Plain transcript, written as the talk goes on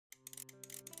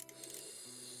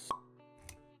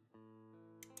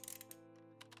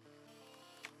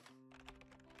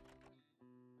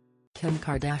Kim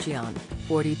Kardashian,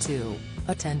 42,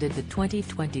 attended the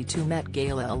 2022 Met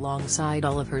Gala alongside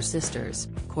all of her sisters,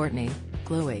 Kourtney,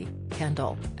 Khloe,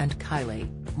 Kendall, and Kylie,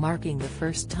 marking the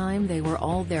first time they were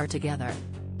all there together.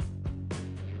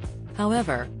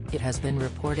 However, it has been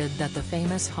reported that the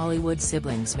famous Hollywood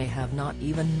siblings may have not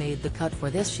even made the cut for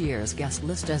this year's guest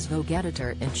list, as Vogue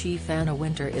editor-in-chief Anna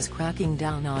Wintour is cracking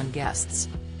down on guests.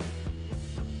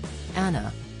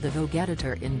 Anna, the Vogue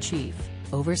editor-in-chief,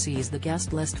 oversees the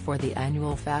guest list for the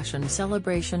annual fashion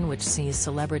celebration, which sees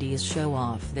celebrities show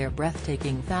off their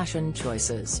breathtaking fashion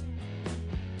choices.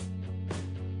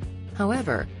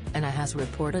 However, Anna has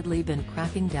reportedly been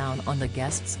cracking down on the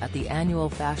guests at the annual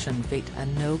fashion fete,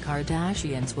 and no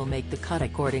Kardashians will make the cut,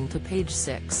 according to Page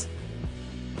 6.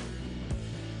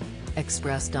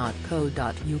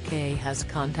 Express.co.uk has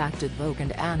contacted Vogue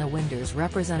and Anna Wintour's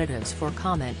representatives for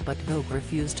comment, but Vogue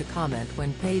refused to comment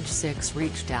when Page 6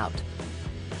 reached out.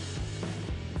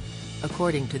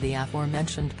 According to the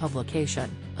aforementioned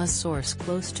publication, a source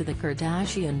close to the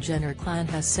Kardashian-Jenner clan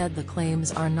has said the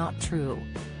claims are not true.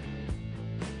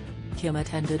 Kim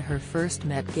attended her first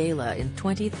Met Gala in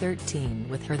 2013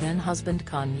 with her then-husband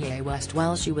Kanye West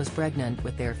while she was pregnant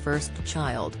with their first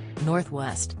child, North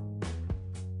West.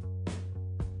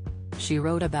 She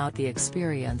wrote about the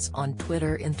experience on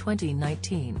Twitter in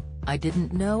 2019, "I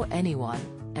didn't know anyone,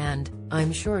 and,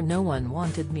 I'm sure no one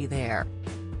wanted me there.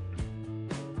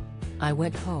 I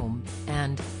went home,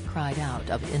 and, cried out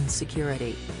of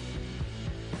insecurity."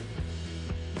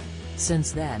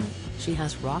 Since then, she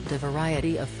has rocked a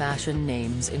variety of fashion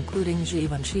names including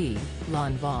Givenchy,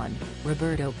 Lanvin,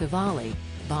 Roberto Cavalli,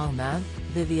 Balmain,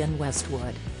 Vivienne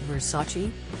Westwood,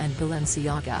 Versace, and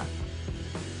Balenciaga.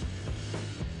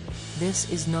 This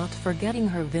is not forgetting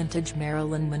her vintage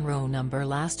Marilyn Monroe number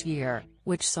last year,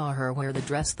 which saw her wear the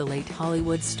dress the late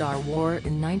Hollywood star wore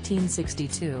in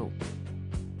 1962.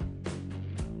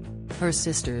 Her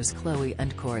sisters Khloe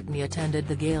and Kourtney attended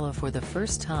the gala for the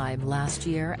first time last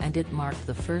year, and it marked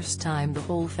the first time the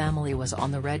whole family was on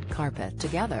the red carpet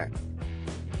together.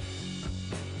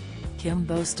 Kim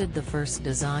boasted the first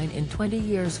design in 20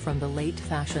 years from the late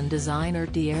fashion designer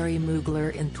Thierry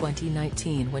Mugler in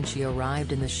 2019, when she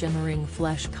arrived in the shimmering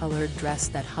flesh-colored dress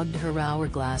that hugged her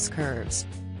hourglass curves.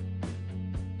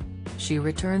 She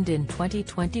returned in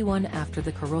 2021 after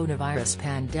the coronavirus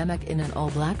pandemic in an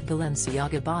all-black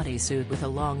Balenciaga bodysuit with a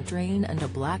long train and a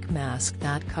black mask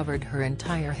that covered her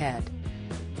entire head.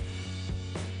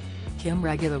 Kim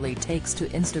regularly takes to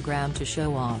Instagram to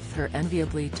show off her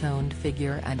enviably toned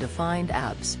figure and defined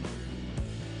abs.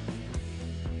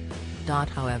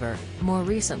 However, more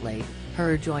recently,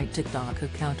 her joint TikTok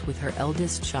account with her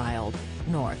eldest child,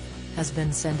 North, has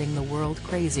been sending the world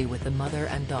crazy with the mother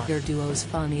and daughter duo's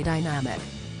funny dynamic.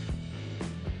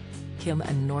 Kim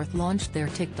and North launched their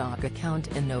TikTok account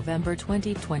in November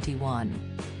 2021.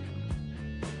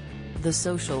 The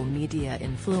social media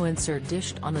influencer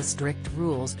dished on the strict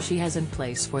rules she has in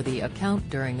place for the account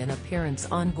during an appearance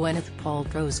on Gwyneth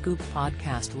Paltrow's Goop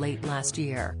podcast late last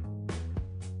year.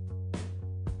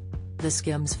 The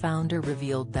Skims founder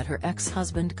revealed that her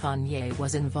ex-husband Kanye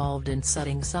was involved in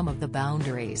setting some of the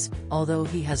boundaries, although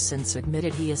he has since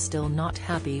admitted he is still not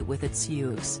happy with its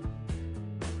use.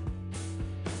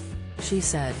 She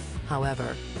said,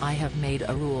 "However, I have made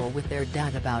a rule with their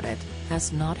dad about it,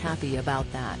 he's not happy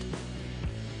about that.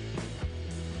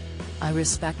 I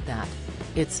respect that.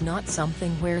 It's not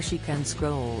something where she can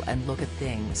scroll and look at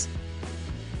things.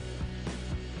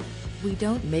 We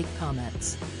don't make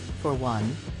comments." For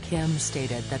one, Kim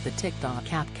stated that the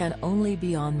TikTok app can only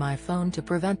be on my phone to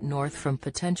prevent North from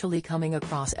potentially coming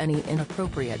across any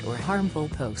inappropriate or harmful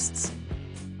posts.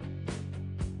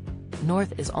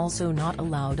 North is also not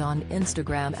allowed on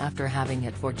Instagram after having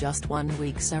it for just 1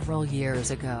 week several years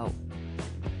ago.